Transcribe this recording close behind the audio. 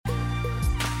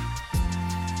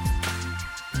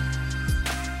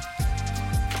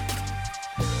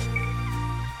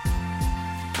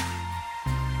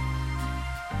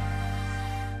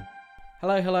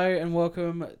Hello, and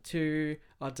welcome to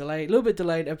our little bit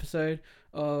delayed episode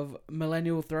of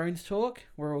Millennial Thrones Talk.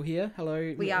 We're all here.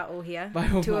 Hello. We are all here. By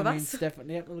all Two of I us. mean Stefan.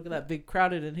 Yep, look at that big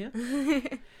crowded in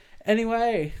here.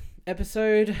 Anyway,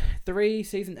 episode 3,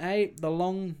 season 8, The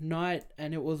Long Night,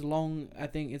 and it was long. I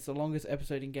think it's the longest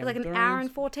episode in Game Like of an Thrones. hour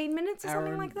and 14 minutes or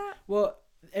something like that? Well,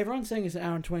 everyone's saying it's an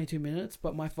hour and 22 minutes,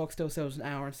 but my Foxtel says it's an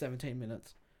hour and 17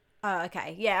 minutes. Oh,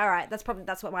 okay. Yeah, all right. That's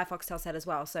what my Foxtel said as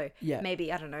well. So Yeah.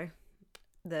 maybe, I don't know,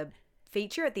 the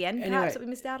feature at the end Anyway, perhaps that we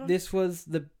missed out on? This was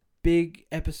the big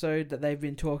episode that they've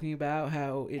been talking about,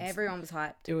 how it's... Everyone was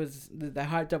hyped. It was... They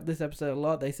hyped up this episode a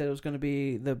lot. They said it was going to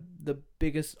be the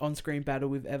biggest on-screen battle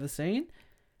we've ever seen,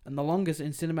 and the longest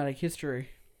in cinematic history.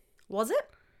 Was it?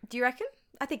 Do you reckon?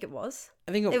 I think it was.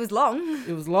 I think It was long.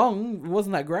 It was long. It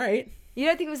wasn't that great. You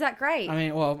don't think it was that great? I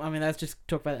mean, let's just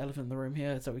talk about the elephant in the room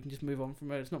here, so we can just move on from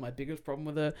it. It's not my biggest problem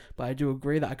with it, but I do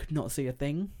agree that I could not see a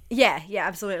thing. Yeah,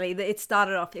 absolutely. It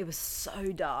started off, it was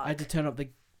so dark. I had to turn up the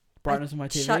brightness of my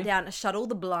TV. Shut all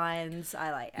the blinds.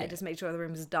 I just made sure the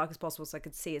room was as dark as possible so I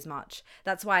could see as much.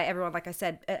 That's why everyone, like I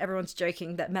said, everyone's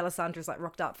joking that Melisandre's like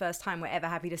rocked up first time we're ever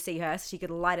happy to see her, so she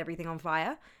could light everything on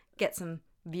fire, get some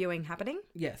viewing happening.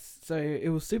 Yes, so it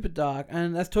was super dark,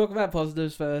 and let's talk about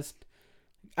positives first.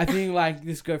 I think like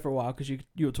this go for a while because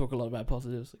you'll talk a lot about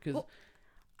positives. Because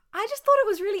I just thought it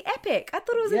was really epic. I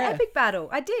thought it was an epic battle.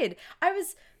 I did. I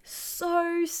was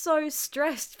so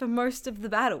stressed for most of the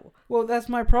battle. Well, that's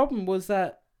my problem. Was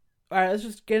that all right? Let's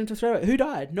just get into it. Who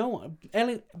died? No one.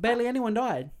 Barely anyone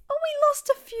died. Oh, we lost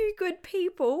a few good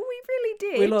people. We really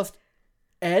did. We lost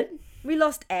Ed. We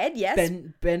lost Ed. Yes.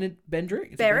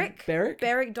 Bendrick. Beric.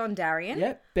 Beric Dondarrion.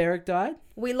 Yep. Beric died.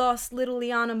 We lost little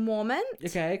Lyanna Mormont.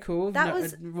 Okay, cool.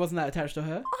 Wasn't that attached to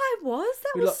her? I was.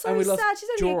 That was so sad. She's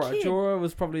only a kid. Jorah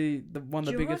was probably one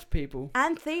of the biggest people.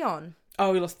 And Theon.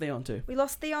 Oh, we lost Theon too. We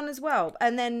lost Theon as well.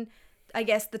 And then I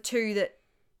guess the two that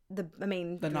the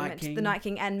Night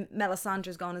King and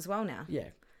Melisandre's gone as well now. Yeah.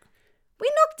 We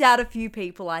knocked out a few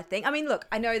people, I think. I mean, look,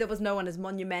 I know there was no one as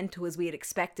monumental as we had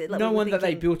expected. Like, no one that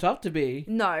they built up to be.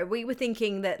 No, we were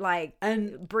thinking that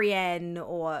Brienne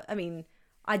or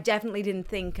I definitely didn't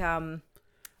think Tormund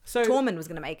was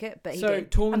going to make it, but he did.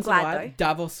 Tormund I'm glad survived. though.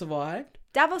 Davos survived.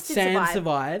 Davos did Sam survive.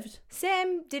 survived.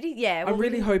 Sam, did he? Yeah. I'm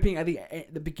really hoping at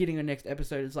the beginning of next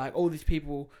episode, it's like all these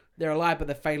people, they're alive, but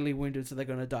they're fatally wounded, so they're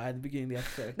going to die at the beginning of the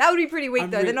episode. That would be pretty weak,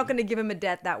 though. They're not going to give him a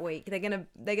death that week. They're gonna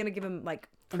give him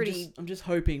pretty. I'm just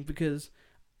hoping because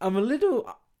I'm a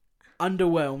little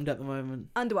underwhelmed at the moment.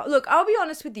 Look, I'll be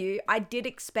honest with you. I did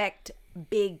expect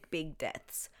big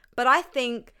deaths, but I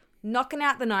think knocking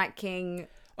out the Night King.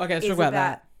 Okay, let's talk about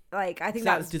that. I think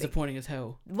that was disappointing as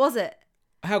hell. Was it?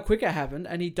 How quick it happened,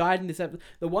 and he died in this episode.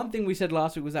 The one thing we said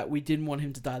last week was that we didn't want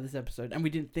him to die this episode, and we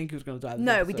didn't think he was going to die this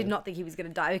episode. No, we did not think he was going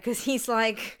to die because he's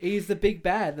he's the big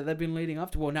bad that they've been leading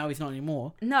up to. Well, now he's not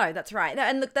anymore. No, that's right. No,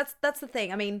 and look, that's the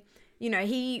thing. I mean,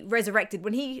 he resurrected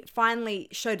when he finally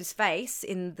showed his face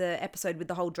in the episode with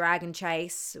the whole dragon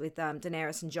chase with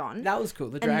Daenerys and Jon. That was cool.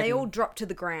 The dragon. And they all dropped to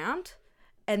the ground.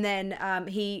 And then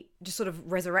he just sort of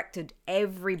resurrected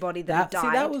everybody that died. See,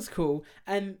 that was cool.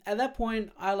 And at that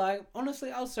point, I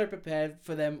was so prepared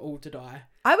for them all to die.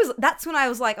 That's when I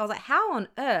was like, how on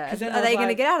earth are they going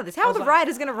to get out of this? How are the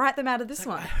writers going to write them out of this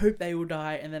one? I hope they all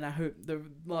die, and then I hope the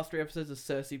last 3 episodes of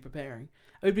Cersei preparing.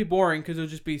 It would be boring because it would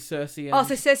just be Cersei. And...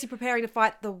 so Cersei preparing to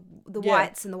fight the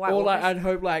Whites and the White Walkers. Or I'd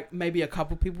hope maybe a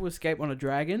couple people escape on a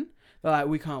dragon. They're like,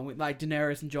 we can't. Like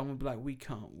Daenerys and Jon would be like, we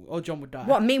can't. Or Jon would die.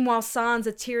 What? Meanwhile,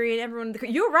 Sansa, Tyrion, everyone in the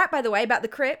crypt. You were right, by the way, about the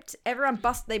crypt. Everyone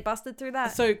busted through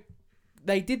that. So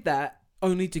they did that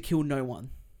only to kill no one.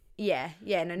 Yeah.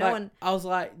 No one. I was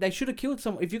like, they should have killed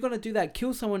someone. If you're gonna do that,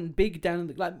 kill someone big down in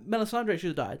the, like Melisandre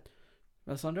should have died.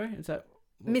 Melisandre, is that?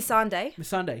 Missandei.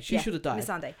 Missandei, she should have died.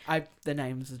 Missandei. The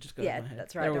names are just going in my head.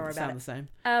 That's right. They Don't all worry sound about the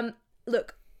same.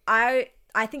 Look,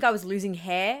 I think I was losing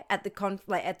hair at the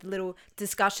at the little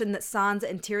discussion that Sansa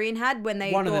and Tyrion had when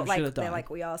they thought they're like,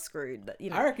 we are screwed. But,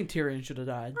 I reckon Tyrion should have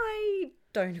died. I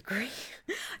don't agree.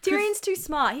 Tyrion's too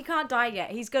smart. He can't die yet.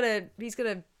 He's gotta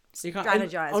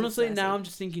strategize. Honestly, now I'm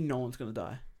just thinking no one's gonna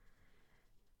die.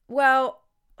 Well,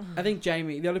 I think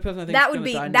Jaime. The only person I think that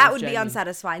would be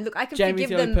unsatisfying. Look, I can Jaime's forgive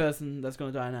them. the only person that's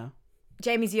gonna die now.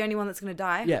 Jaime's the only one that's going to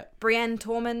die? Yeah. Brienne,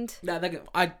 Tormund? No,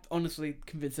 I honestly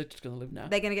convinced they're just going to live now.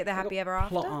 They're going to get their happy ever after?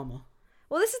 Plot armor.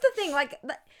 Well, this is the thing.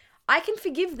 I can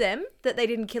forgive them that they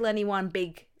didn't kill anyone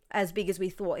as big as we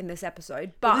thought in this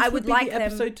episode. But I would like them...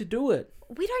 episode to do it.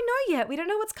 We don't know yet. We don't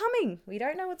know what's coming.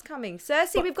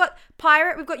 Cersei, we've got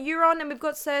Pirate, we've got Euron, and we've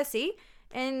got Cersei.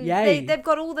 And they've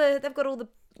got all the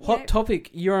Hot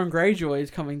topic, Euron Greyjoy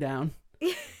is coming down.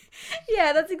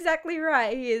 Yeah, that's exactly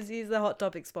right. He is. He's the Hot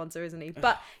Topic sponsor, isn't he?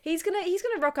 But he's gonna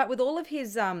rock up with all of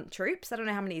his troops. I don't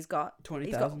know how many he's got.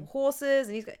 20,000. He's got horses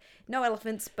and he's got no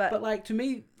elephants, but like to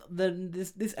me,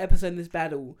 this episode, this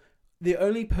battle, the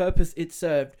only purpose it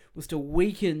served was to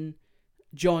weaken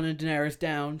Jon and Daenerys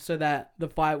down so that the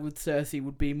fight with Cersei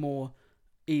would be more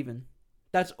even.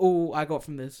 That's all I got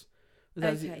from this.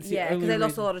 okay, yeah, because they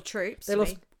lost a lot of troops. They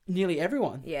lost nearly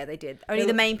everyone. Yeah, they did. Only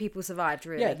the main people survived,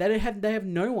 really. Yeah, they have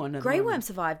no one. Grey Worm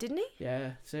survived, didn't he?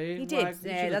 Yeah, see, He did. Like,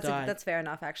 Yeah, that's fair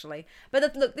enough, actually.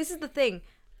 But look, this is the thing.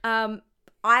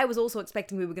 I was also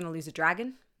expecting we were going to lose a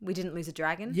dragon. We didn't lose a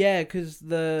dragon. Yeah, because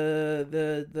the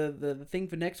thing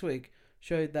for next week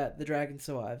showed that the dragon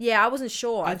survived. Yeah, I wasn't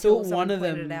sure. I thought one of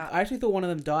them. I actually thought one of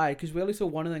them died because we only saw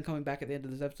one of them coming back at the end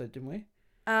of this episode, didn't we?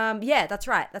 Yeah, that's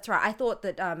right. I thought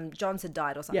that Jon's had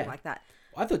died or something like that.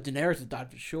 I thought Daenerys had died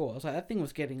for sure. I was like, that thing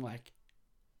was getting like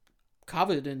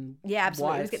covered in absolutely.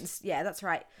 white. It was getting, that's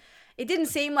right. It didn't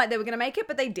seem like they were going to make it,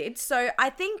 but they did. So I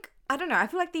don't know. I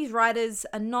feel like these writers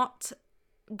are not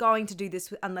going to do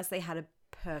this unless they had a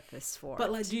purpose for it.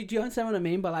 But like, do you understand what I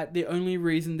mean? But like, the only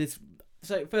reason this.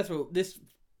 So first of all, this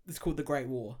is called the Great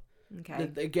War. Okay.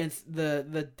 Against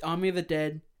the army of the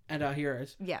dead and our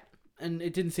heroes. Yeah. And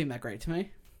it didn't seem that great to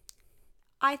me.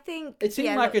 I think it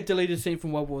seemed like a deleted scene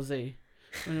from World War Z.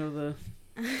 You know, the.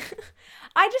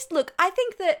 I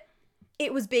think that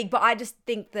it was big, but I just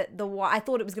think that I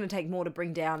thought it was going to take more to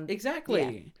bring down. Exactly.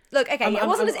 Yeah. Look, okay, it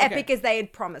wasn't as epic as they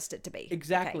had promised it to be.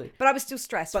 Exactly. Okay. But I was still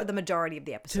stressed for the majority of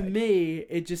the episode. To me,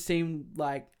 it just seemed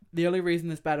like the only reason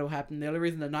this battle happened, the only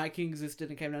reason the Night King existed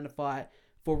and came down to fight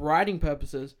for writing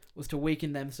purposes was to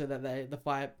weaken them so that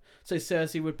so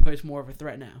Cersei would pose more of a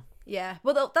threat now. Yeah.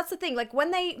 Well, that's the thing. Like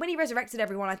when he resurrected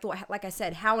everyone, I thought, like I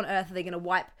said, how on earth are they going to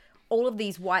wipe all of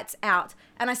these whites out?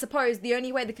 And I suppose the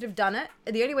only way they could have done it,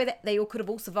 the only way that they all could have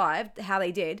all survived, how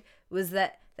they did, was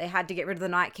that they had to get rid of the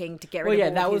Night King to get rid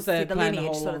of all the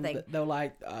lineage sort of thing. They were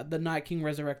like, the Night King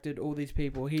resurrected all these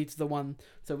people. He's the one,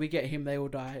 so we get him, they all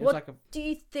die. What do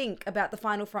you think about the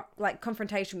final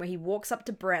confrontation where he walks up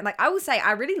to Bran? Like, I will say,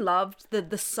 I really loved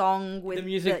the song with the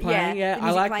music playing. Yeah, the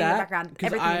music I like playing that. In the background.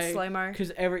 Everything in slow mo.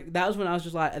 Because that was when I was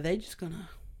just like, are they just gonna?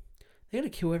 They're gonna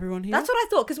kill everyone here. That's what I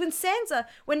thought. Because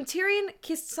when Tyrion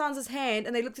kissed Sansa's hand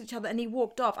and they looked at each other and he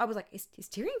walked off, I was like, is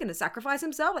Tyrion gonna sacrifice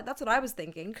himself? Like, that's what I was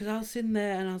thinking. Because I was sitting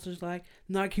there and I was just like,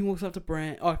 Night King walks up to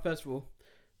Bran. Oh, first of all,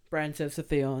 Bran says to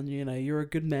Theon, you're a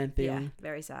good man, Theon. Yeah,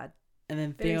 very sad. And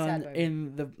then Theon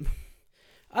in the.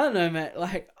 I don't know, man.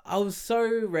 Like, I was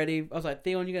so ready. I was like,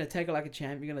 Theon, you're gonna take it like a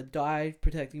champ. You're gonna die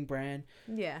protecting Bran.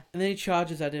 Yeah. And then he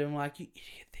charges at him. I'm like, you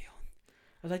idiot, Theon.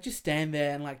 I was like, just stand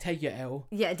there and like take your L.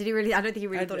 Yeah, did he really? I don't think he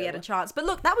really thought he had a chance. But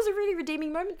look, that was a really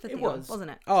redeeming moment for Theon,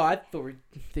 wasn't it? Oh, I thought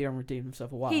Theon redeemed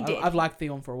himself a while. He did. I've liked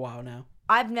Theon for a while now.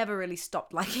 I've never really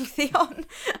stopped liking Theon,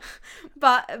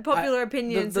 but popular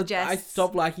opinion suggests I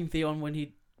stopped liking Theon when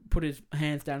he put his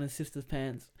hands down his sister's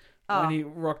pants when he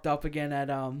rocked up again at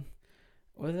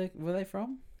where they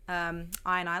from? Iron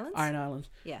Islands. Iron Islands.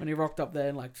 Yeah. When he rocked up there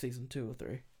in like season 2 or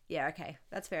 3. Yeah, okay.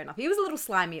 That's fair enough. He was a little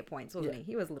slimy at points, wasn't he?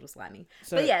 He was a little slimy.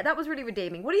 But yeah, that was really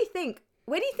redeeming. What do you think?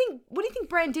 What do you think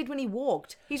Bran did when he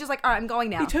walked? He's just like, all right, I'm going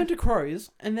now. He turned to crows,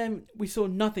 and then we saw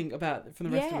nothing about it from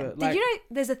the rest of it. Did you know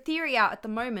there's a theory out at the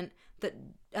moment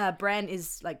that Bran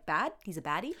is like bad? He's a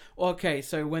baddie. Okay,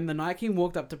 so when the Night King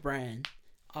walked up to Bran,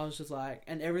 I was just like,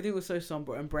 and everything was so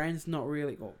somber, and Bran's not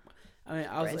really.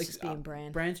 I was like, just being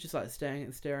Bran. Bran's just like staring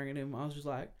at him. I was just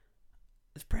like,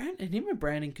 is Bran and him and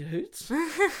Bran in cahoots?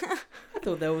 I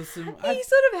thought there was some. He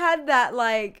sort of had that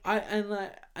like.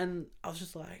 And I was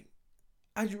just like,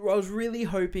 I was really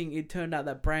hoping it turned out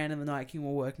that Bran and the Night King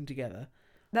were working together.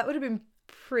 That would have been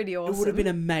pretty awesome. It would have been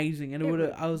amazing,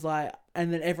 and I was like,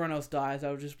 and then everyone else dies.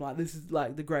 I was just like, this is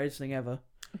like the greatest thing ever.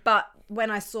 But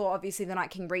when I saw obviously the Night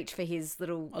King reach for his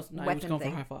little weapon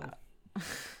thing. For high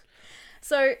five.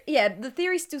 So, yeah, the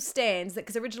theory still stands that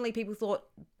because originally people thought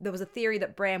there was a theory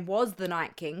that Bran was the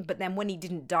Night King, but then when he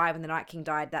didn't die, when the Night King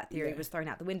died, that theory was thrown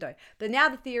out the window. But now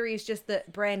the theory is just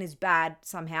that Bran is bad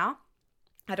somehow.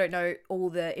 I don't know all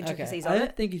the intricacies of it. I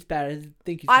don't think he's bad.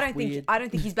 I don't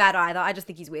think he's bad either. I just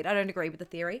think he's weird. I don't agree with the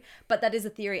theory. But that is a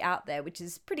theory out there, which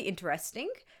is pretty interesting.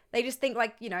 They just think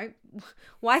like,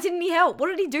 why didn't he help? What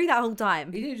did he do that whole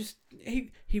time?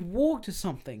 He walked to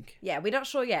something. Yeah, we're not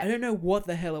sure yet. I don't know what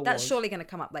the hell it was. That's surely going to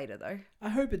come up later though. I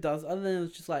hope it does. Other than it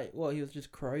was just like, he was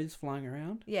just crows flying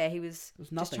around. Yeah, he was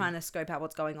just trying to scope out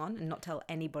what's going on and not tell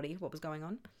anybody what was going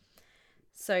on.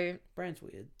 So Bran's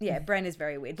weird. Yeah, Bran is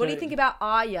very weird. What do you think about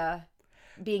Arya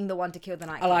being the one to kill the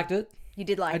Night King? I liked it. You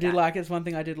did like it? I did like it. It's one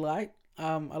thing I did like.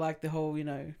 I like the whole,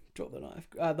 drop the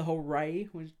knife. The whole Ray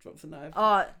when she drops the knife.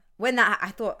 Oh, When that, I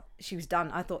thought she was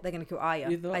done. I thought they're going to kill Arya.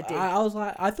 You thought, I did. I was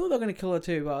like, I thought they were gonna kill her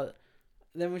too, but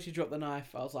then when she dropped the knife,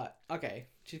 I was like, okay,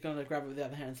 she's gonna grab it with the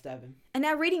other hand and stab him. And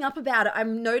now reading up about it,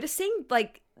 I'm noticing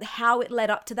like how it led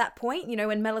up to that point. You know,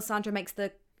 when Melisandre makes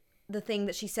the thing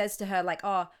that she says to her, like,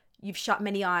 oh, you've shut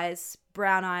many eyes,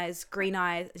 brown eyes, green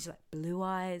eyes. And she's like, blue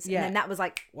eyes. Yeah. And then that was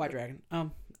like... White Dragon.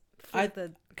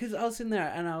 the Because I was sitting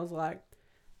there and I was like,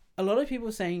 a lot of people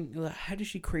were saying, like, how does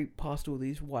she creep past all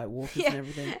these White Walkers and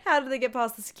everything? How did they get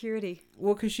past the security?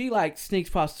 Well, because she, like, sneaks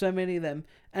past so many of them.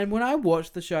 And when I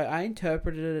watched the show, I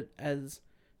interpreted it as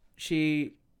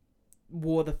she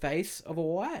wore the face of a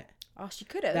White. Oh, she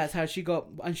could have. That's how she got,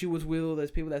 and she was with all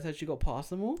those people, that's how she got past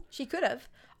them all. She could have.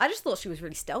 I just thought she was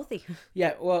really stealthy.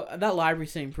 Yeah, well, that library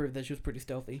scene proved that she was pretty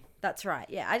stealthy. That's right.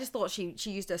 Yeah, I just thought she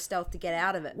used her stealth to get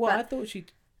out of it. Well, but I thought she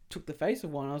took the face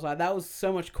of one. I was like, that was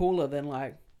so much cooler than,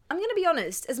 like... I'm going to be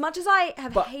honest. As much as I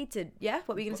have hated... Yeah?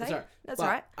 What were you going to say? Sorry, That's but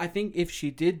all right. I think if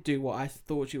she did do what I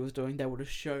thought she was doing, they would have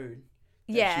shown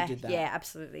that Yeah, she did that. yeah,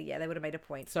 absolutely. Yeah, they would have made a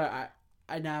point. So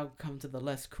I now come to the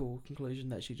less cool conclusion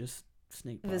that she just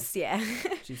sneaked past. Yeah.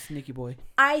 She's sneaky boy.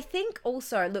 I think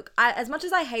also, look, as much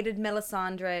as I hated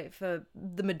Melisandre for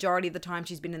the majority of the time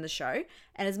she's been in the show,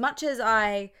 and as much as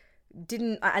I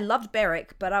loved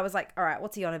Beric, but I was like, all right,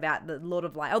 what's he on about? The Lord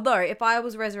of Light. Although, if I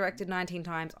was resurrected 19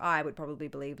 times, I would probably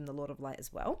believe in the Lord of Light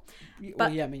as well. Well,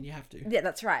 yeah, I mean, you have to. Yeah,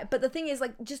 that's right. But the thing is,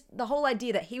 like, just the whole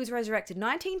idea that he was resurrected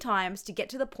 19 times to get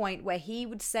to the point where he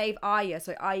would save Arya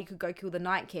so Arya could go kill the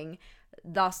Night King.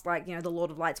 Thus, like, you know, the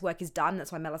Lord of Light's work is done.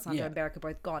 That's why Melisandre and Beric are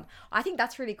both gone. I think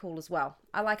that's really cool as well.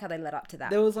 I like how they led up to that.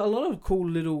 There was a lot of cool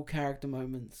little character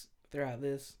moments throughout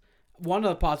this. One of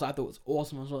the parts I thought was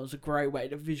awesome as well. It was a great way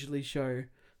to visually show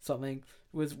something.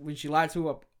 Was when she lights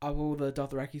up all the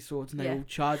Dothraki swords and they all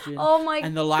charge in. Oh my god!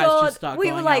 And the lights just start going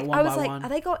out one I was by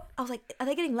like, one. are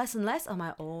they getting less and less? I'm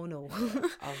like, oh no.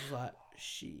 I was like,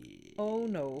 shit. Oh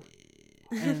no.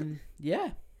 And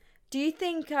yeah. Do you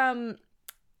think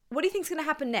what do you think's gonna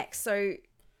happen next? So,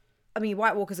 I mean,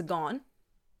 White Walkers are gone.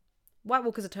 White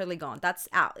Walkers are totally gone. That's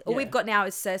out. All we've got now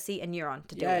is Cersei and Euron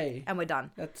to do it, and we're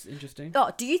done. That's interesting. Oh,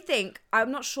 do you think?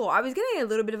 I'm not sure. I was getting a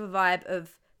little bit of a vibe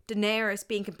of Daenerys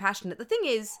being compassionate. The thing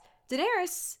is,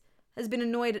 Daenerys has been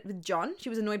annoyed with Jon. She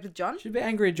was annoyed with Jon. She'd be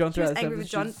angry at Jon She was throughout angry this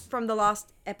with Jon episode. from the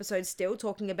last episode still,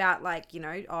 talking about, like, you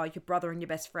know, oh, your brother and your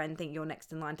best friend think you're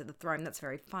next in line to the throne. That's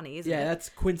very funny, isn't it? Yeah, that's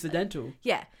coincidental.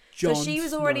 Yeah. Jon So she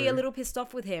was already Snow. a little pissed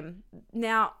off with him.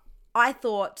 Now, I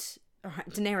thought, all right,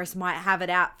 Daenerys might have it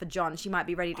out for Jon. She might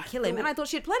be ready to kill him. And I thought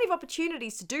she had plenty of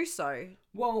opportunities to do so.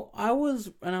 Well, I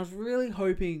was really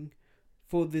hoping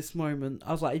for this moment.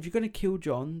 I was like, if you're going to kill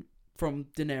Jon from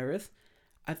Daenerys,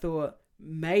 I thought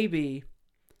maybe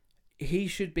he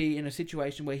should be in a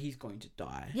situation where he's going to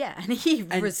die. Yeah, and he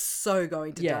was so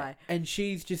going to die. And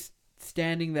she's just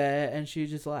standing there and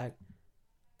she's just like,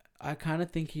 I kind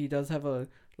of think he does have a,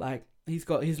 like, he's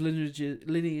got his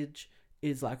lineage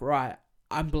is like, right,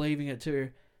 I'm believing it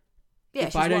too. Yeah,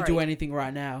 if I don't do anything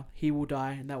right now, he will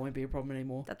die and that won't be a problem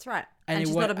anymore. That's right. And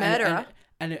she's not a murderer.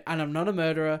 And I'm not a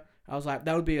murderer. I was like,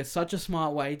 that would be such a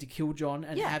smart way to kill Jon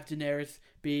and have Daenerys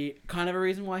be kind of a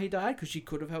reason why he died, because she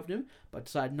could have helped him, but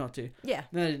decided not to. Yeah.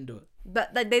 No, they didn't do it.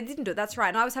 But they didn't do it. That's right.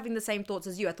 And I was having the same thoughts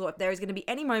as you. I thought if there is going to be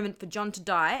any moment for Jon to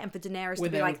die and for Daenerys to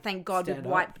be like, thank God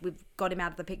we've got him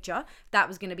out of the picture, that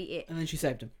was going to be it. And then she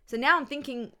saved him. So now I'm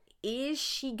thinking, is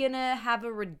she going to have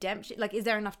a redemption? Like, is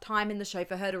there enough time in the show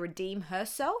for her to redeem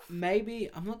herself? Maybe.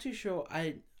 I'm not too sure.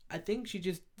 I think she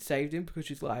just saved him because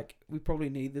she's like, we probably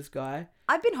need this guy.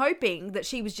 I've been hoping that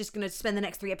she was just going to spend the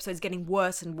next 3 episodes getting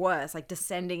worse and worse, like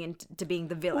descending into being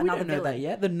the villain. Well, we don't know that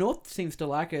yet. The North seems to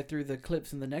like her through the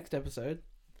clips in the next episode.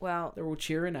 Well, they're all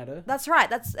cheering at her. That's right.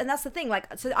 That's the thing.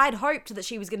 Like, so I'd hoped that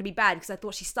she was going to be bad because I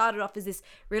thought she started off as this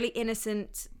really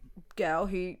innocent girl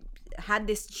who had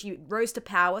this. She rose to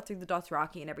power through the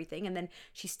Dothraki and everything, and then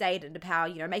she stayed into power.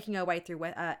 You know, making her way through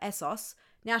Essos.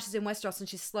 Now she's in Westeros and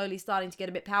she's slowly starting to get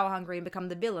a bit power hungry and become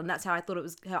the villain. That's how I thought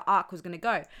her arc was going to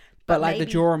go. But like the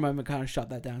Jorah moment kind of shut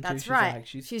that down too. That's she's right. Like,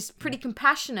 she's pretty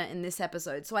compassionate in this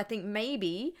episode. So I think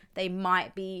maybe they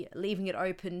might be leaving it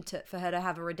open for her to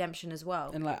have a redemption as well.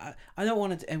 And like, I don't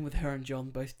want it to end with her and Jon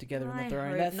both together on the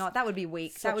throne. That's not. That would be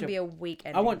weak. That would be a weak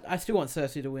ending. I still want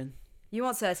Cersei to win. You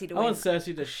want Cersei to win? I want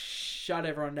Cersei to shut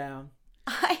everyone down.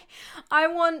 I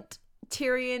want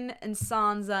Tyrion and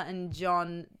Sansa and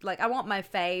Jon, like, I want my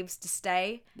faves to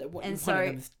stay. One of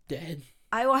them is dead.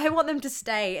 I want them to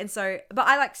stay, and so, but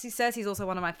I like, see, Cersei's also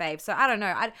one of my faves, so I don't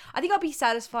know. I think I'll be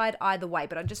satisfied either way,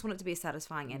 but I just want it to be a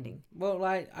satisfying ending. Well,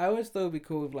 like, I always thought it'd be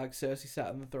cool if, like, Cersei sat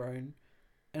on the throne,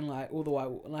 and, like, all the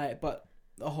white, like, but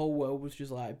the whole world was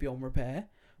just, like, beyond repair.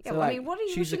 Yeah, So, well, I like, mean, what are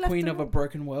you? she's the left queen to of a rule?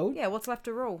 broken world. Yeah, what's left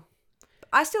to rule?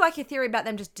 I still like your theory about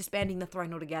them just disbanding the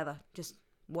throne altogether, just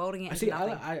welding it into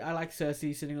nothing. I like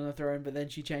Cersei sitting on the throne, but then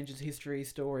she changes history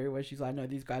story where she's like, no,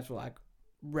 these guys were like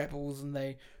rebels and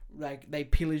they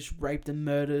pillaged, raped, and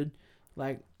murdered.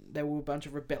 Like, they were a bunch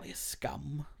of rebellious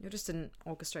scum. You're just an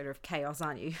orchestrator of chaos,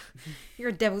 aren't you? You're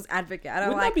a devil's advocate. I don't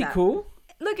Wouldn't like that be cool?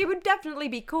 Look, it would definitely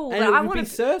be cool, And but it I would want be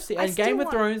to. Cersei. I And still Game of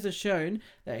want- Thrones has shown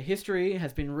that history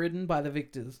has been written by the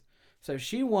victors. So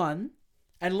she won,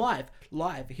 and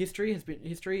history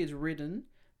is written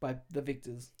by the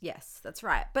victors. Yes, that's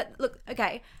right. But look,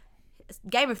 okay,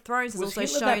 Game of Thrones has Was also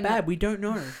Hitler shown. that bad? We don't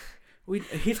know.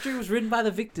 History was written by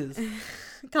the victors.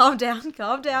 Calm down,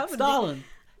 calm down. Stalin.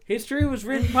 History was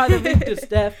written by the victors,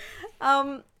 Steph.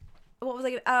 What was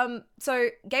I gonna, so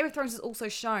Game of Thrones has also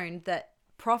shown that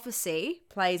prophecy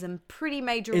plays a pretty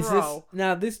major role.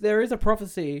 There is a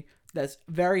prophecy that's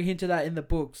very hinted at in the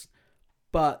books,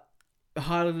 but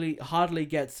hardly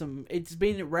gets some. It's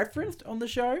been referenced on the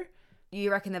show.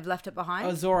 You reckon they've left it behind?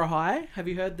 Azor Ahai. Have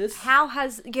you heard this?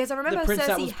 Because I remember The prince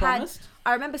that Cersei was had. promised?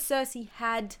 I remember Cersei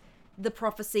had the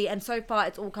prophecy, and so far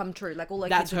it's all come true. Like all her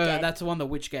That's kids are her. dead. That's the one the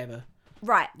witch gave her.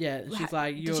 Right. Yeah, she's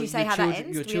like, did she say how that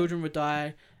ends? Your children would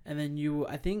die, and then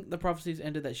I think the prophecies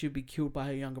ended that she would be killed by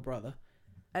her younger brother.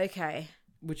 Okay.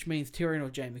 Which means Tyrion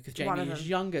or Jaime, because Jaime is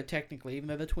younger technically, even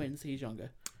though they're twins, he's younger.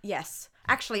 Yes.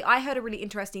 Actually, I heard a really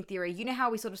interesting theory. You know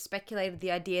how we sort of speculated the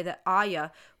idea that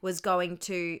Arya was going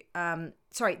to,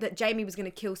 that Jaime was going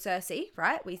to kill Cersei,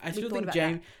 right? I still thought think about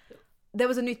Jaime. that. There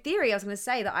was a new theory I was going to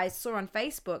say that I saw on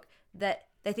Facebook that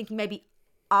they're thinking maybe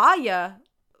Arya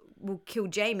will kill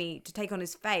Jaime to take on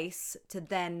his face to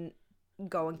then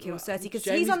go and kill Cersei, because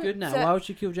he's on good now. Why would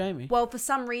she kill Jaime? Well, for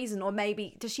some reason, or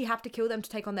maybe does she have to kill them to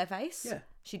take on their face? Yeah.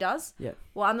 She does? Yeah.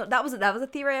 Well, I'm not, that was a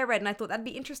theory I read, and I thought that'd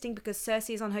be interesting because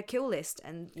Cersei is on her kill list,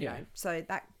 and you know, so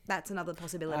that's another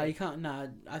possibility. You can't. Nah,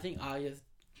 I think Arya's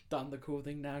done the cool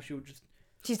thing now.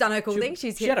 She's done her cool thing.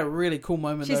 She had a really cool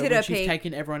moment she's though, hit when her she's peak.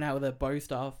 taking everyone out with her bow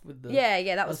staff with the.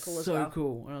 Yeah, that was cool as well. So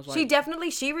cool. And I was like, she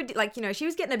definitely she was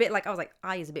getting a bit like, I was like,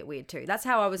 Arya's a bit weird too. That's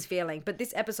how I was feeling. But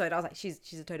this episode, I was like, she's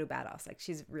a total badass. Like,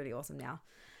 she's really awesome now.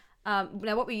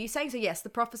 Now, what were you saying? So yes, the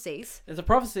prophecies. There's a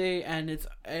prophecy, and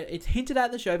it's hinted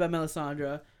at the show by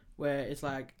Melisandre, where it's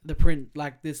like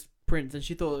this prince, and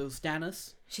she thought it was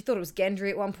Stannis. She thought it was Gendry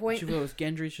at one point. She thought it was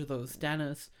Gendry. She thought it was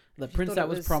Stannis. The prince that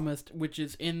was promised, which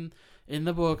is in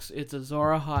the books, it's Azor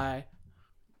Ahai.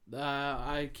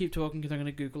 I keep talking because I'm going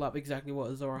to Google up exactly what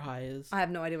Azor Ahai is. I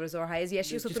have no idea what Azor Ahai is. Yeah,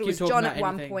 she also Just thought it keep was talking Jon about at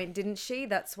one anything. point, didn't she?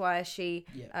 That's why she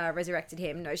resurrected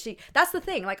him. No, that's the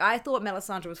thing. Like, I thought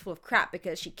Melisandre was full of crap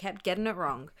because she kept getting it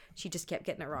wrong. She just kept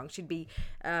getting it wrong. She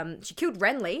killed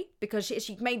Renly because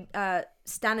she made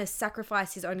Stannis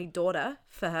sacrifice his only daughter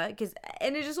for her,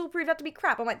 and it just all proved out to be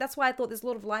crap. I'm like, that's why I thought this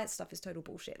Lord of Light stuff is total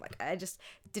bullshit. Like, I just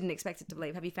didn't expect it to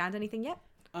believe. Have you found anything yet?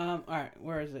 All right,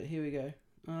 where is it? Here we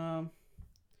go.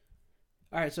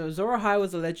 Alright, so Azor Ahai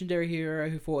was a legendary hero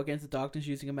who fought against the darkness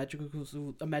using a magical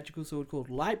sword called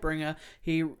Lightbringer.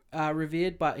 He's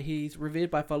revered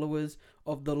by followers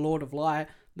of the Lord of Light,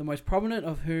 the most prominent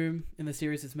of whom in the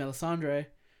series is Melisandre,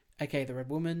 aka the Red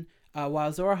Woman. While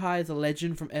Azor Ahai is a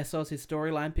legend from Essos, his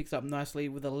storyline picks up nicely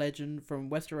with a legend from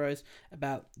Westeros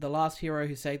about the last hero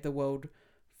who saved the world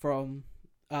from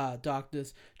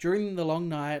darkness. During the Long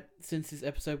Night, since this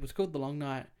episode was called The Long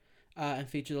Night, and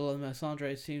featured a lot of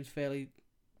Melisandre, it seems fair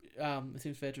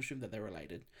to assume that they're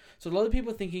related. So a lot of people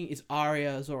are thinking is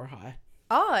Arya Azor Ahai.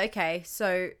 Oh, okay.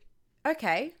 So,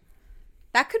 okay.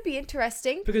 That could be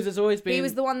interesting. Because it's always been... He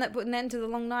was the one that put an end to the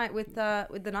long night with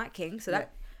the Night King. So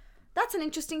that's an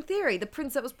interesting theory. The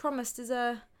prince that was promised is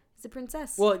a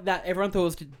princess. Well, that everyone thought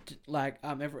was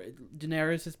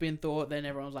Daenerys has been thought. Then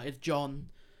everyone was like, it's Jon.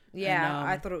 Yeah, and,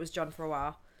 I thought it was Jon for a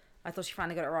while. I thought she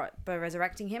finally got it right by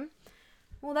resurrecting him.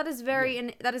 Well, that is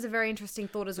that is a very interesting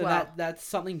thought as well. That's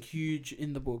something huge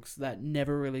in the books that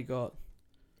never really got.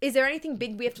 Is there anything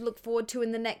big we have to look forward to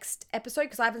in the next episode?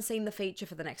 Because I haven't seen the feature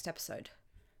for the next episode.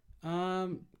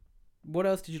 What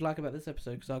else did you like about this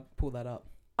episode? Because I'll pull that up.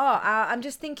 I'm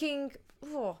just thinking.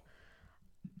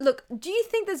 Look, do you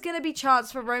think there's going to be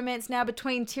chance for romance now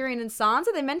between Tyrion and Sansa?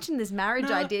 They mentioned this marriage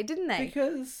idea, didn't they?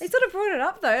 Because they sort of brought it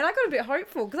up though, and I got a bit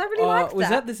hopeful because I really liked that. Was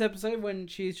that this episode when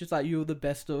she's just like, "You're the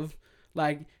best of,"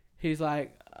 like he's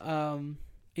like,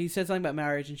 he said something about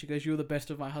marriage, and she goes, "You're the best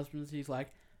of my husbands." He's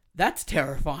like, "That's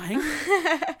terrifying."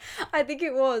 I think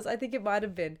it was. I think it might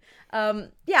have been. Yeah,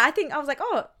 I was like,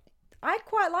 oh, I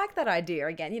quite like that idea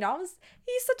again. You know,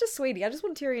 he's such a sweetie. I just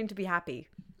want Tyrion to be happy.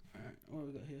 All right, what have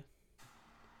we got here?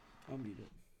 I'll mute it.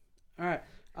 All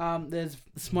right. There's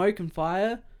smoke and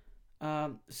fire.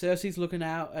 Cersei's looking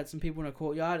out at some people in a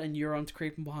courtyard, and Euron's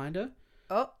creeping behind her.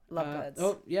 Oh, lovebirds.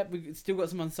 Yep, we still got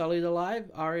some Unsullied alive.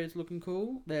 Arya's looking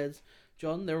cool. There's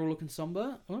Jon. They're all looking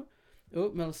somber.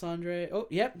 Melisandre. Oh,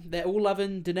 yep, they're all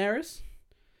loving Daenerys.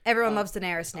 Everyone loves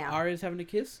Daenerys now. Arya's having a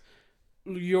kiss.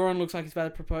 Euron looks like he's about to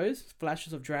propose.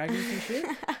 Flashes of dragons and shit.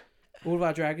 All of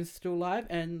our dragons are still alive,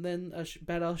 and then a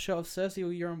badass shot of Cersei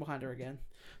with Euron behind her again.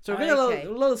 So we're getting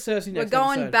a lot of Cersei next We're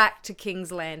going episode. back to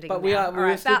King's Landing. But now.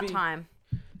 we're about time.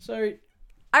 So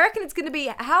I reckon it's going to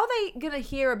be. How are they going to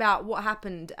hear about what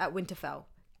happened at Winterfell?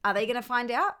 Are they going to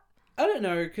find out? I don't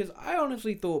know, because I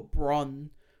honestly thought Bronn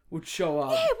would show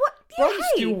up. Yeah, what? Bronn's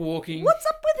still walking. What's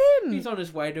up with him? He's on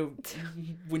his way to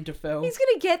Winterfell. He's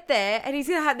going to get there, and he's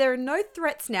going to have. There are no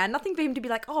threats now. Nothing for him to be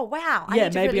like, oh wow. I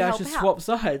need to maybe really I help should out. swap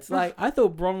sides. Like I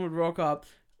thought Bronn would rock up,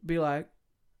 be like,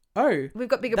 "Oh, We've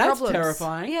got bigger that's problems.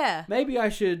 terrifying. Yeah. Maybe I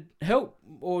should help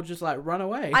or just like run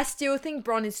away." I still think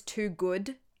Bronn is too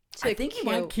good to I think he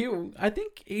might kill. I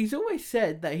think he's always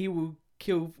said that he will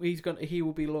kill. He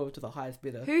will be loyal to the highest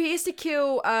bidder. Who he is to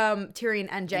kill Tyrion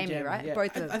and Jaime, right? Yeah.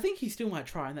 Both of them. I think he still might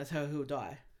try, and that's how he'll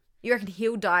die. You reckon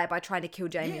he'll die by trying to kill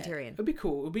Jaime and Tyrion? It'd be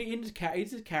cool. It'd be in his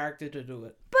it's his character to do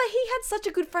it. But he had such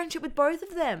a good friendship with both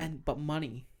of them. But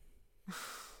money.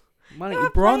 Money. He'll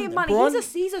have plenty of money.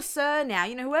 He's a sir now.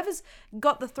 You know, whoever's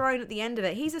got the throne at the end of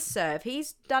it, he's a serf.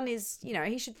 He's done his. You know,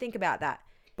 he should think about that.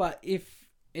 But if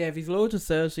he's loyal to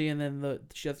Cersei and then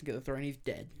she doesn't get the throne, he's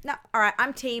dead. No, all right.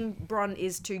 I'm team Bronn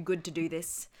is too good to do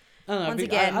this. I don't know. Once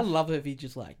again, I love it if he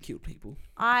just like killed people.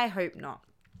 I hope not.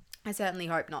 I certainly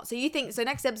hope not. So you think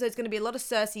next episode's going to be a lot of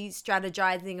Cersei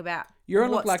strategizing about Euron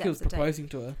what looked like he was steps to take. proposing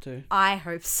to her too. I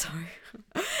hope so.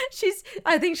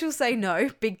 I think she'll say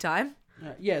no, big time.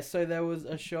 So there was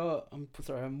a shot.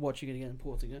 I'm watching it again and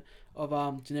pausing it of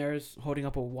Daenerys holding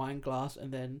up a wine glass,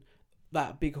 and then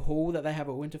that big hall that they have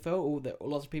at Winterfell.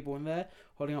 Lots of people in there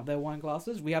holding up their wine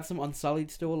glasses. We have some Unsullied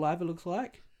still alive. It looks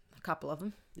like A couple of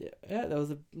them. Yeah. There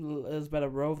was about a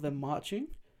row of them marching.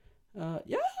 It looks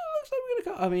like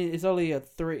we're gonna. I mean, it's only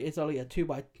a 2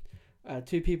 by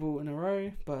 2 people in a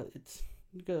row, but it's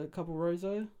got a couple rows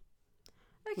there.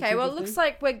 Okay, well, it looks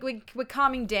like we're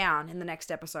calming down in the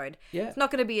next episode. Yeah. It's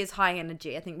not going to be as high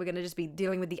energy. I think we're going to just be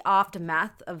dealing with the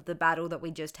aftermath of the battle that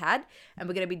we just had. And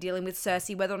we're going to be dealing with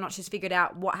Cersei, whether or not she's figured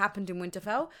out what happened in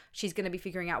Winterfell. She's going to be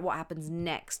figuring out what happens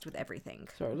next with everything.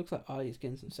 Sorry, it looks like Arya's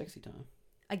getting some sexy time.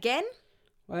 Again?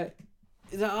 Wait,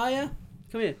 is that Arya?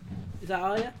 Come here. Is that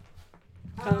Arya?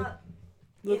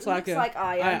 Looks like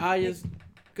Arya. Arya's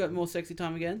got more sexy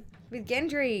time again. With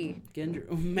Gendry.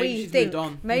 Maybe she's moved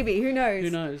on. Maybe, who knows? Who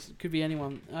knows? Could be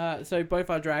anyone. So both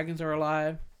our dragons are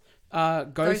alive.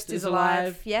 Ghost is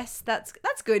alive. Yes, that's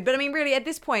good. But I mean, really, at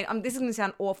this point, this is going to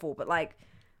sound awful, but like,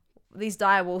 these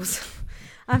direwolves,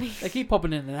 I mean... They keep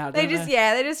popping in and out,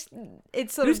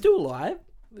 it's sort Who's of... still alive?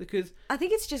 Because... I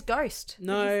think it's just Ghost.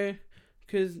 No,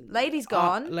 because... Lady's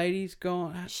gone. Lady's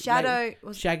gone. Shaggy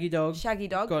Dog. Shaggy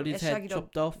Dog. Got his head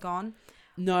chopped off. Gone.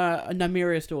 No,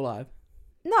 Nymeria is still alive.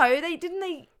 No, they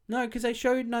didn't. No, because they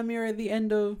showed Nymeria at the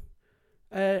end of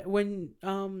when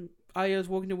Arya's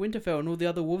walking to Winterfell and all the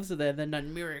other wolves are there. Then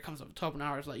Nymeria comes up top and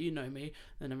Arya's like, "You know me."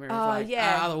 And Nymeria's like,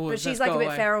 "Other wolves, but she's like a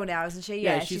bit feral now, isn't she?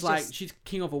 Yeah, she's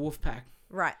king of a wolf pack.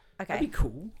 Right. Okay. That'd be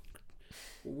cool.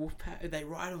 Wolf pack. They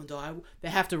ride on a dire. They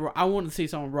have to. I want to see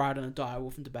someone ride on a dire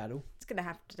wolf into battle. It's gonna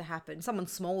have to happen. Someone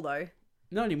small though.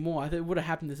 Not anymore. I think it would have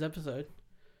happened this episode.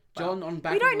 Jon on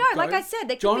back. We don't know. Ghost. Like I said,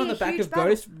 there could Jon be on the back of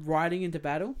Ghost riding into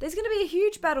battle. There's going to be a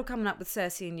huge battle coming up with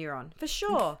Cersei and Euron for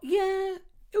sure. Yeah,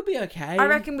 it'll be okay. I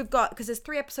reckon we've got because there's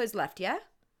 3 episodes left. Yeah.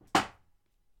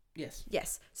 Yes.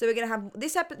 So we're going to have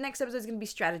next episode is going to be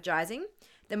strategizing.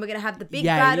 Then we're going to have the big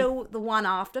battle, the one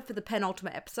after for the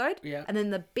penultimate episode. Yeah. And then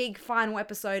the big final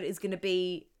episode is going to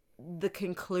be the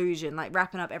conclusion, like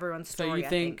wrapping up everyone's story.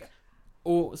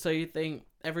 So you think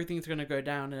everything's going to go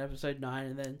down in episode 9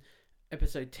 and then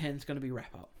episode 10 is going to be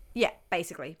wrap up. Yeah,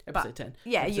 basically. Episode 10.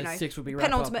 Yeah, episode 6 will be wrap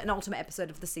penultimate up. and ultimate episode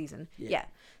of the season. Yeah.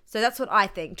 So that's what I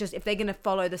think. Just if they're going to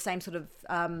follow the same sort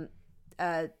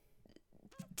of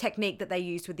technique that they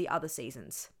used with the other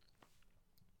seasons.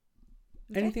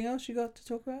 Okay. Anything else you got to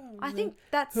talk about? I think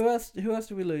that's... Who else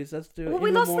did we lose? Let's do it. Well,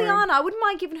 we lost Lyanna. I wouldn't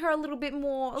mind giving her a little bit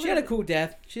more... She had a cool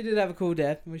death. She did have a cool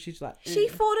death. Where she's like... She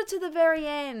fought it to the very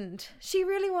end. She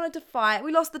really wanted to fight.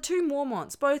 We lost the 2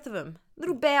 Mormonts, both of them.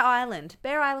 Little Bear Island.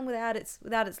 Bear Island without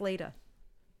its leader.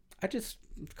 I just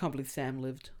can't believe Sam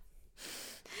lived.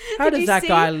 How does that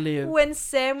guy live? When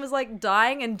Sam was like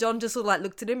dying and Jon just sort of like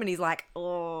looked at him and he's like,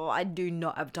 "Oh, I do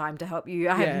not have time to help you.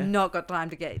 I have not got time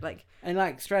to get like." And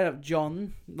like straight up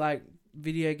Jon, like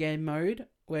video game mode,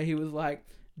 where he was like,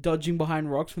 dodging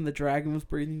behind rocks when the dragon was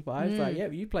breathing fire. It's like, yeah,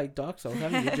 you played Dark Souls,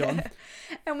 haven't you, John?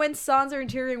 And when Sansa and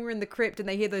Tyrion were in the crypt and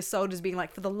they hear those soldiers being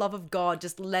like, for the love of God,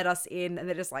 just let us in. And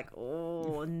they're just like,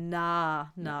 oh, nah.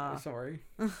 No, sorry.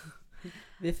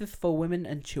 This is for women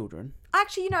and children.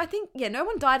 Actually, I think, no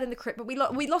one died in the crypt, but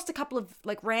we lost a couple of,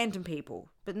 like, random people.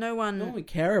 But no one... No one we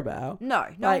care about. No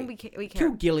one we care.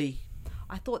 Kill Gilly.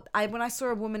 I thought, when I saw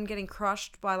a woman getting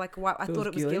crushed by, like, a white... I thought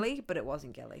it was Gilly, but it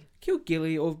wasn't Gilly. Kill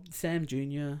Gilly or Sam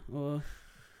Jr. or...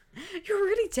 You're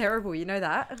really terrible, you know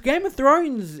that? Game of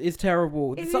Thrones is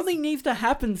terrible. Something needs to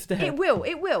happen, Steph. It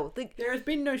will. There has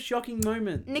been no shocking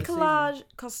moment. Nicolaj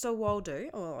Coster-Waldau,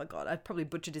 oh my God, I probably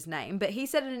butchered his name, but he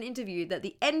said in an interview that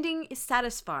the ending is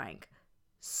satisfying.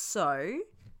 So...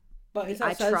 But is I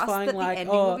that satisfying? trust that the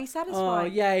ending will be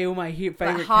satisfying. Oh, yay! All my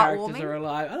favorite characters are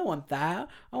alive. I don't want that.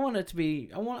 I want it to be.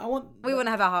 We want to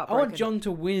have our heart broken. I want Jon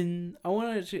to win. I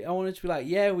want it to be like,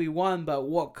 yeah, we won, but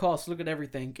what cost? Look at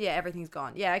everything. Yeah, everything's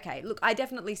gone. Yeah, okay. Look, I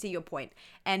definitely see your point,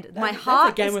 and my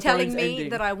heart is telling me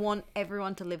that I want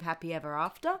everyone to live happy ever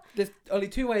after. There's only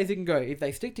two ways it can go. If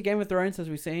they stick to Game of Thrones, as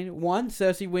we've seen, one,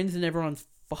 Cersei wins and everyone's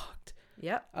fucked.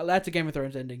 Yep. That's a Game of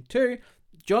Thrones ending. Two,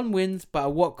 Jon wins, but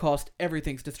at what cost?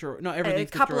 Everything's destroyed. Not everything's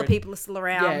destroyed. A couple of people are still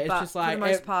around, yeah, it's but just like, for the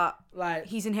most part, like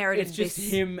he's inherited it's just this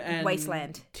him and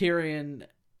wasteland. Tyrion.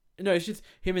 No, it's just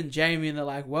him and Jaime, and they're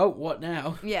like, well, what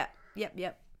now? Yeah,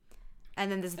 yep.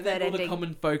 And then there's the and third then all ending. the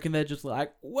common folk, and they're just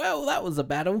like, well, that was a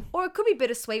battle. Or it could be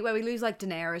bittersweet, where we lose like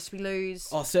Daenerys, we lose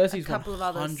Cersei's a couple of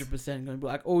others. 100% going to be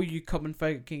like, all you common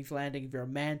folk at King's Landing, if you're a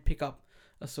man, pick up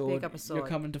a sword. Pick up a sword. You're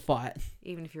coming to fight.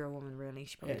 Even if you're a woman, really,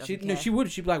 she probably doesn't care. No, she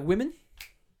would. She'd be like, women.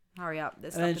 Hurry up.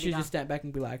 There's and then she'd just stand back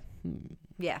and be like,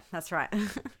 Yeah, that's right.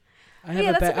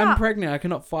 I'm pregnant. I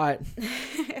cannot fight.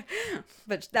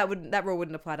 But that rule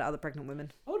wouldn't apply to other pregnant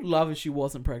women. I would love if she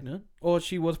wasn't pregnant. Or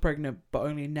she was pregnant, but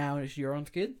only now is Euron's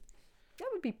kid. That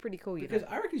would be pretty cool, Because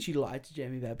I reckon she lied to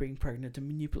Jaime about being pregnant to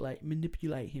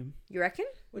manipulate him. You reckon?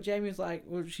 Well, Jaime's like,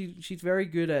 she's very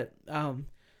good at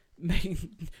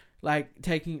making... Like,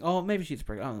 taking... Oh, maybe she's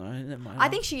pregnant. I don't know. Never mind. I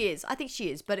think she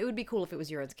is. But it would be cool if it was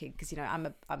Euron's kid. Because, I'm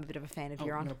a bit of a fan of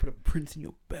Euron. I'm going to put a prince in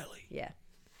your belly. Yeah.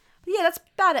 But yeah, that's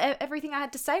about everything I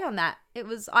had to say on that.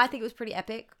 I think it was pretty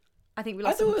epic. I think we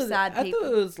lost some sad people. I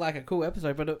thought it was like a cool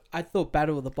episode, but I thought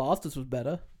Battle of the Bastards was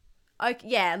better. Okay,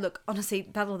 yeah, look, honestly,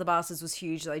 Battle of the Bastards was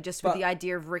huge, though. Just with the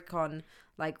idea of Rickon,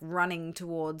 like, running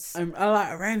towards... I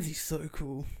like Ramsay's so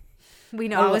cool. We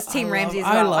know, I was Team Ramsay as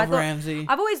well. I love Ramsay.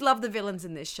 I've always loved the villains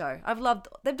in this show.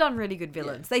 They've done really good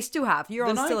villains. Yeah. They still have.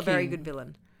 Euron's still a very good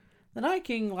villain. The Night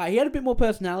King, like, he had a bit more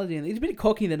personality, and he's a bit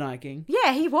cocky, the Night King.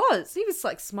 Yeah, he was. He was,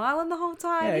 like, smiling the whole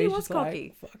time. Yeah, he was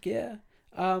cocky. Like, fuck yeah.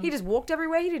 He just walked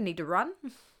everywhere. He didn't need to run.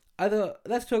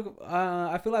 Let's talk.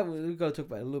 I feel like we've got to talk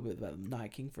about a little bit about the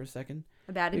Night King for a second.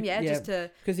 About him, just to...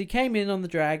 Because he came in on the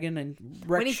dragon and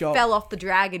wrecked when he shop. fell off the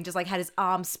dragon, just like had his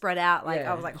arms spread out, like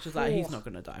I was like, just like, he's not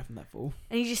gonna die from that fall.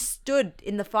 And he just stood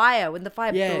in the fire when the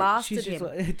fire blasted him.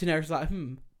 Like, Daenerys like,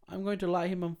 I'm going to light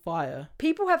him on fire.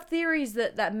 People have theories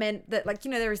that meant that, like,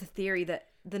 there is a theory that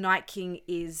the Night King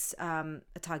is a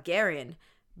Targaryen,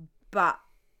 but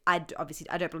I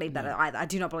don't believe that either. I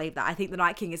do not believe that. I think the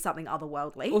Night King is something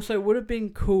otherworldly. Also, it would have been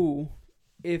cool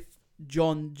if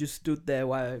Jon just stood there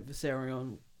while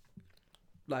Viserion,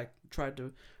 like, tried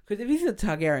to... Because if he's a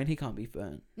Targaryen, he can't be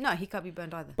burnt. No, he can't be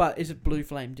burnt either. But is it blue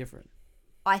flame different?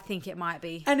 I think it might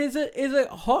be. And is it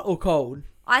hot or cold?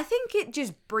 I think it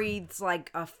just breathes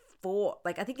like a force.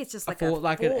 Like, I think it's just like a force.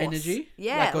 Like an energy?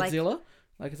 Yeah. Like Godzilla?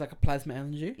 Like it's like a plasma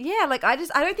energy? Yeah, like I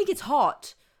don't think it's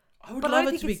hot. I would love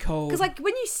it to be cold. Because, like,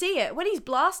 when you see it, when he's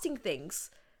blasting things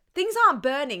aren't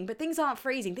burning, but things aren't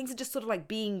freezing. Things are just sort of like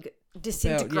being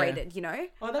disintegrated, you know?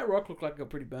 Oh, that rock looked like it got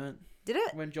pretty burnt. Did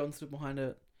it? When Jon stood behind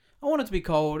it. I want it to be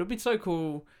cold. It'd be so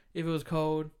cool if it was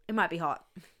cold. It might be hot.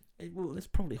 It's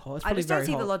probably hot. It's I probably just don't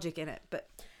see hot. the logic in it, but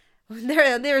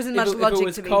there isn't much logic to me.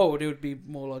 If it was cold, it would be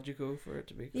more logical for it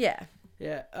to be. Yeah.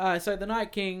 Yeah. So the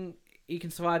Night King, he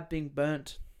can survive being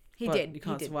burnt. He did. He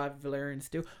can't survive Valyrian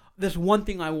steel. There's one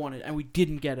thing I wanted, and we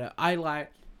didn't get it. I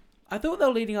thought they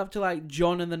were leading up to, like,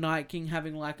 Jon and the Night King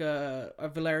having, like, a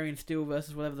Valyrian steel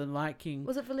versus whatever the Night King...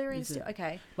 Was it Valyrian steel?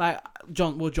 Okay. Like,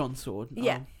 Jon's sword.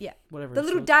 Yeah. Whatever. The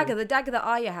little dagger, the dagger that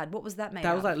Arya had, what was that made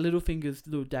That was, like, Littlefinger's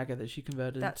little dagger that she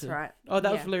converted That's into. right. Oh,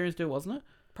 that was Valyrian steel, wasn't it?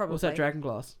 Probably. Or was that dragon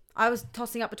glass? I was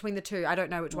tossing up between the two. I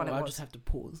don't know which one it was. I just have to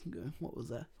pause and go, what was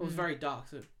that? It was very dark,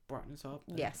 so it brightened us up.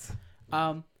 Yes.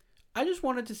 I just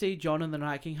wanted to see Jon and the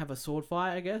Night King have a sword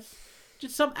fight, I guess.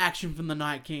 Just some action from the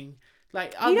Night King.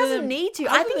 Like, he doesn't need to.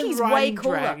 I think he's way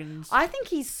cooler. Dragons. I think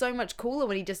he's so much cooler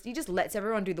when he just lets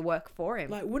everyone do the work for him.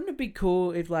 Like, wouldn't it be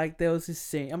cool if, like, there was this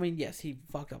scene? I mean, yes, he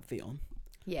fucked up Theon.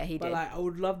 Yeah, he But did. like, I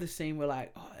would love the scene where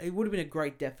like, it would have been a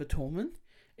great death for Tormund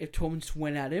if Tormund just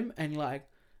went at him and like,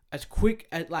 as quick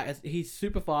as he's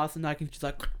super fast and like he's just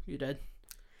like, you're dead.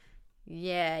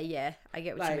 Yeah, I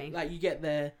get what you mean. Like you get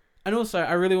there, and also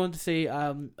I really want to see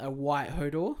a white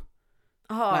Hodor,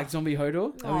 like zombie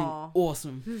Hodor. That would be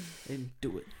awesome. And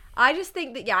do it. I just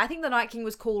think that, I think the Night King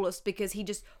was coolest because he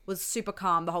just was super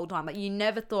calm the whole time. Like, you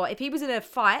never thought, if he was in a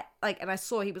fight, like, and I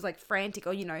saw he was, like, frantic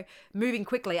or, moving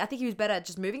quickly, I think he was better at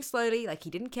just moving slowly. Like, he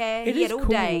didn't care. It he is had all cool,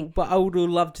 day. but I would have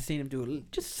loved to see him do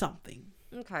just something.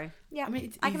 Okay. Yeah. I mean,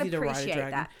 it's I easy can to ride a appreciate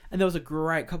dragon. that. And there was a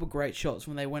couple great shots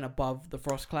when they went above the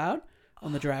frost cloud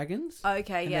on the dragons.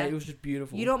 Okay, and yeah. It was just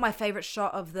beautiful. You know what my favorite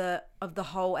shot of the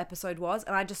whole episode was?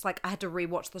 And I just, I had to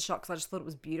rewatch the shot because I just thought it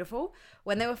was beautiful.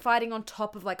 When they were fighting on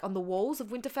top of, on the walls of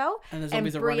Winterfell. And the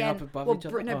zombies are running up above each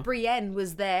other. Brienne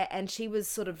was there and she was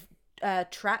sort of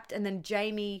trapped, and then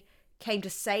Jaime came to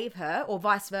save her, or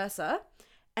vice versa.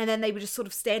 And then they were just sort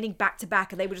of standing back to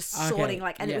back, and they were just sorting,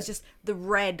 it was just the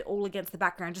red all against the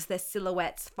background, just their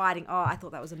silhouettes fighting. Oh, I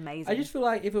thought that was amazing. I just feel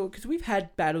like because we've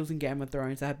had battles in Game of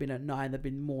Thrones that have been at night, that have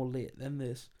been more lit than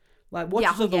this. Like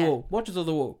Watchers of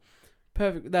the Wall,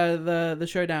 perfect. The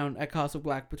showdown at Castle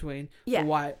Black between the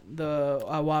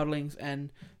wildlings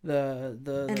and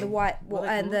the white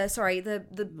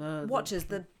the Watchers,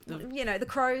 the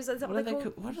crows. Is that what they're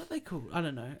called? What are they called? I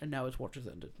don't know. And now it's Watchers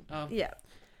ended. Yeah.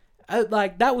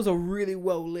 Like that was a really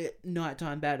well lit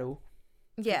nighttime battle.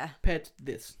 Yeah. Compared to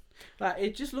this, like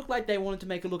it just looked like they wanted to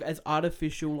make it look as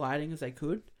artificial lighting as they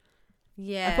could.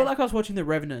 Yeah. I felt like I was watching The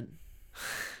Revenant.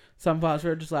 Some parts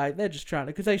were just like they're just trying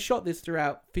to, because they shot this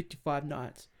throughout 55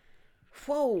 nights.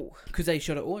 Whoa. Because they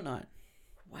shot it all at night.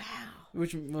 Wow.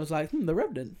 Which was like The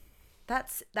Revenant.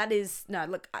 It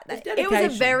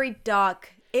was a very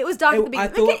dark. It was dark at the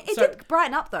beginning. It did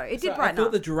brighten up though. It did brighten up. I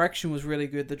thought the direction was really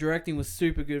good. The directing was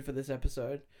super good for this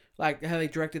episode. Like how they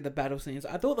directed the battle scenes.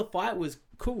 I thought the fight was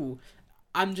cool.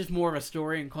 I'm just more of a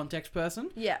story and context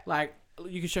person. Yeah. Like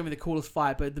you can show me the coolest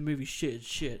fight, but the movie's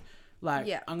shit. Like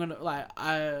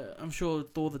I'm sure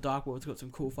Thor: The Dark World's got some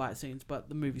cool fight scenes, but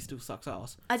the movie still sucks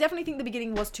ass. I definitely think the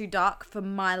beginning was too dark for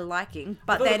my liking,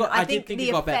 but then I think the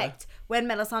effect when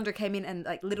Melisandre came in and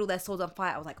lit all their swords on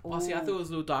fire, I was like, oh. See, I thought it was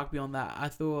a little dark beyond that.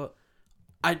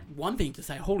 One thing to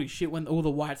say, holy shit, when all the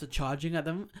whites are charging at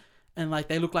them, and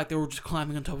they look like they're all just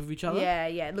climbing on top of each other.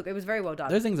 Yeah. Look, it was very well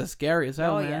done. Those things are scary as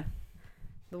hell, man. Yeah.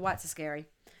 The whites are scary.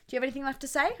 Do you have anything left to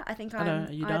say? I think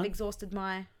I've exhausted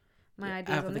my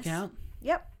ideas on this. Count?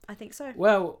 Yep, I think so.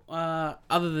 Well,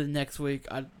 other than next week,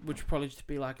 which probably just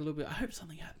be a little bit. I hope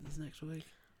something happens next week.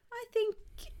 I think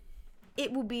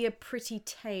it will be a pretty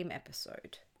tame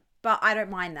episode, but I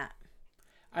don't mind that.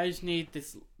 I just need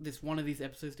this one of these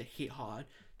episodes to hit hard.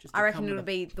 I reckon it'll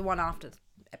be the one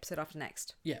episode after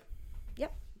next. Yeah.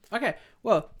 Yep. Okay.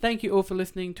 Well, thank you all for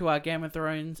listening to our Game of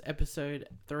Thrones episode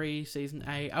 3, season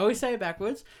 8. I always say it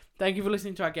backwards. Thank you for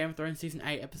listening to our Game of Thrones season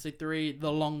 8, episode 3,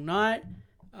 The Long Night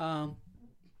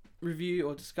review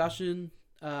or discussion.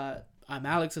 I'm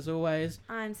Alex, as always.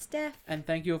 I'm Steph. And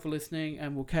thank you all for listening,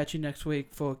 and we'll catch you next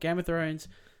week for Game of Thrones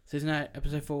season 8,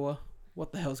 episode 4.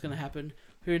 What the hell's going to happen?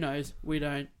 Who knows? We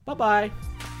don't. Bye-bye.